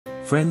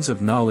Friends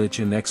of knowledge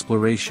and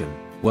exploration,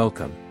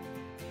 welcome.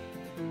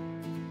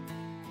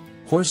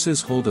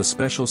 Horses hold a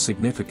special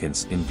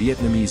significance in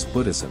Vietnamese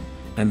Buddhism,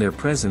 and their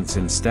presence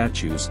in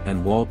statues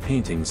and wall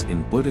paintings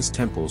in Buddhist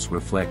temples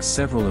reflects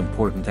several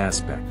important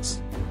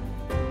aspects.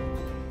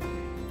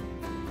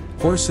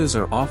 Horses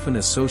are often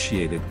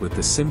associated with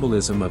the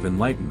symbolism of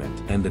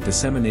enlightenment and the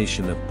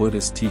dissemination of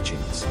Buddhist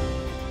teachings.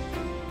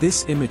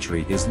 This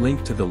imagery is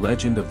linked to the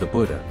legend of the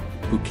Buddha,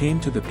 who came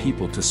to the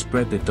people to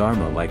spread the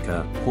Dharma like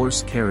a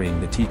horse carrying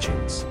the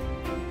teachings.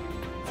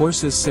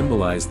 Horses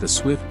symbolize the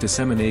swift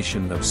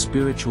dissemination of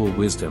spiritual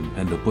wisdom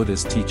and the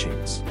Buddha's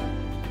teachings.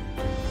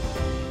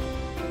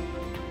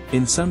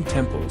 In some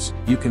temples,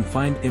 you can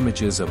find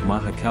images of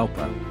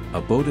Mahakalpa,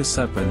 a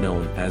bodhisattva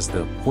known as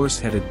the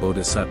horse-headed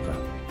bodhisattva.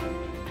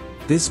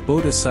 This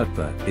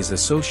bodhisattva is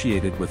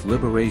associated with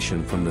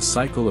liberation from the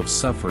cycle of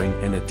suffering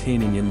and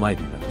attaining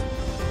enlightenment.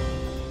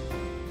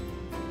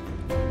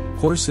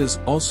 Horses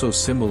also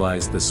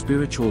symbolize the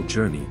spiritual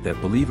journey that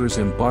believers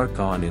embark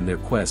on in their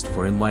quest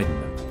for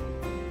enlightenment.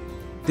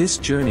 This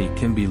journey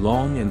can be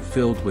long and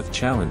filled with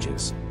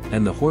challenges,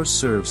 and the horse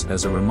serves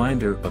as a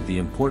reminder of the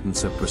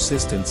importance of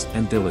persistence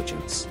and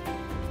diligence.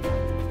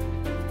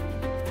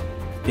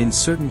 In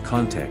certain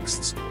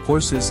contexts,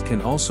 horses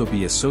can also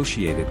be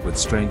associated with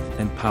strength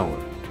and power.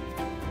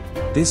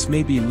 This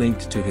may be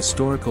linked to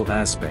historical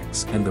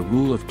aspects and the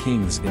rule of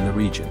kings in the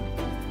region.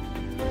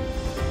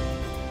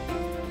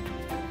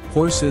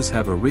 Horses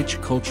have a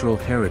rich cultural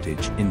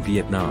heritage in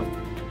Vietnam.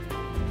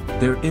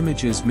 Their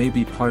images may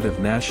be part of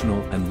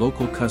national and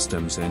local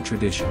customs and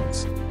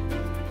traditions.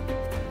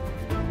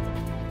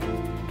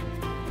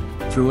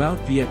 Throughout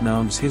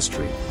Vietnam's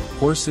history,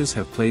 horses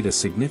have played a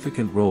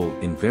significant role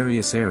in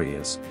various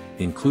areas,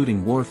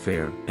 including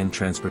warfare and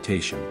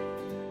transportation.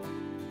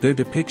 Their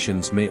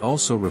depictions may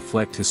also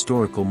reflect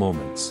historical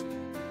moments.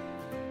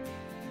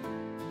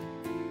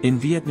 In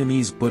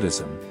Vietnamese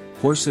Buddhism,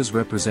 horses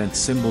represent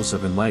symbols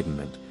of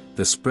enlightenment,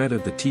 the spread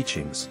of the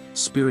teachings,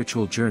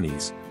 spiritual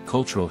journeys,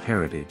 cultural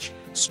heritage,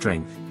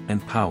 strength,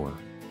 and power.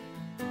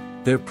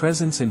 Their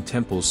presence in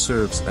temples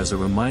serves as a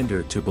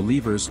reminder to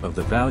believers of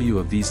the value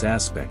of these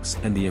aspects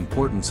and the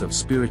importance of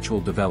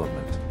spiritual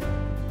development.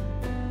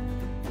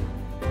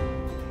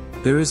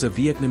 There is a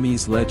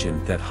Vietnamese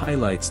legend that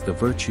highlights the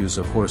virtues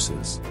of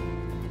horses.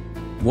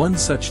 One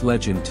such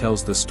legend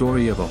tells the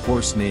story of a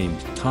horse named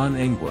Tan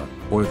Engua,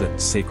 or the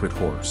sacred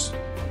horse.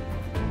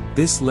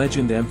 This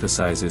legend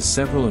emphasizes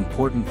several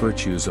important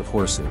virtues of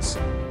horses.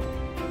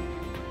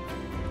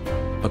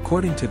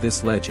 According to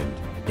this legend,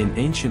 in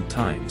ancient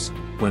times,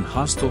 when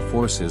hostile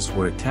forces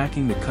were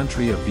attacking the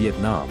country of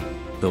Vietnam,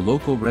 the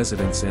local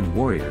residents and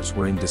warriors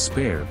were in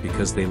despair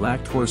because they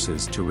lacked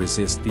horses to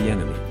resist the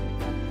enemy.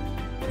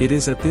 It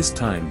is at this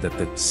time that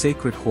the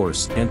sacred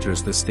horse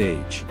enters the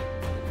stage.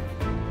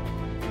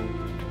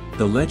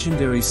 The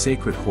legendary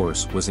sacred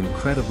horse was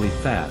incredibly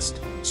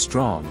fast,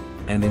 strong,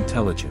 and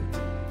intelligent.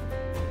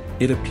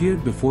 It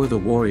appeared before the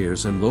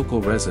warriors and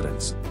local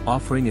residents,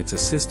 offering its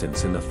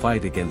assistance in the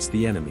fight against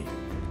the enemy.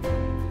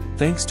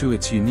 Thanks to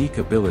its unique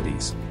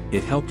abilities,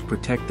 it helped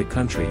protect the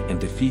country and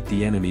defeat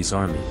the enemy's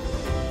army.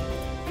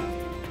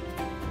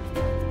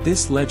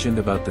 This legend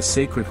about the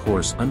sacred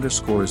horse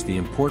underscores the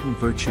important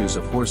virtues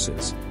of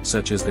horses,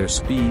 such as their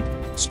speed,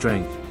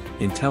 strength,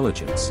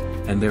 intelligence,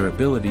 and their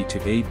ability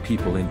to aid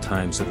people in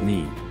times of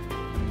need.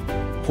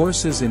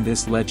 Horses in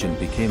this legend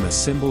became a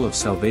symbol of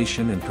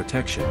salvation and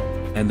protection,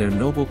 and their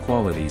noble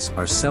qualities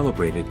are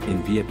celebrated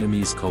in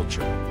Vietnamese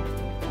culture.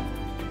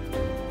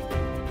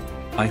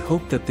 I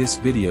hope that this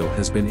video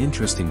has been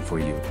interesting for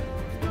you.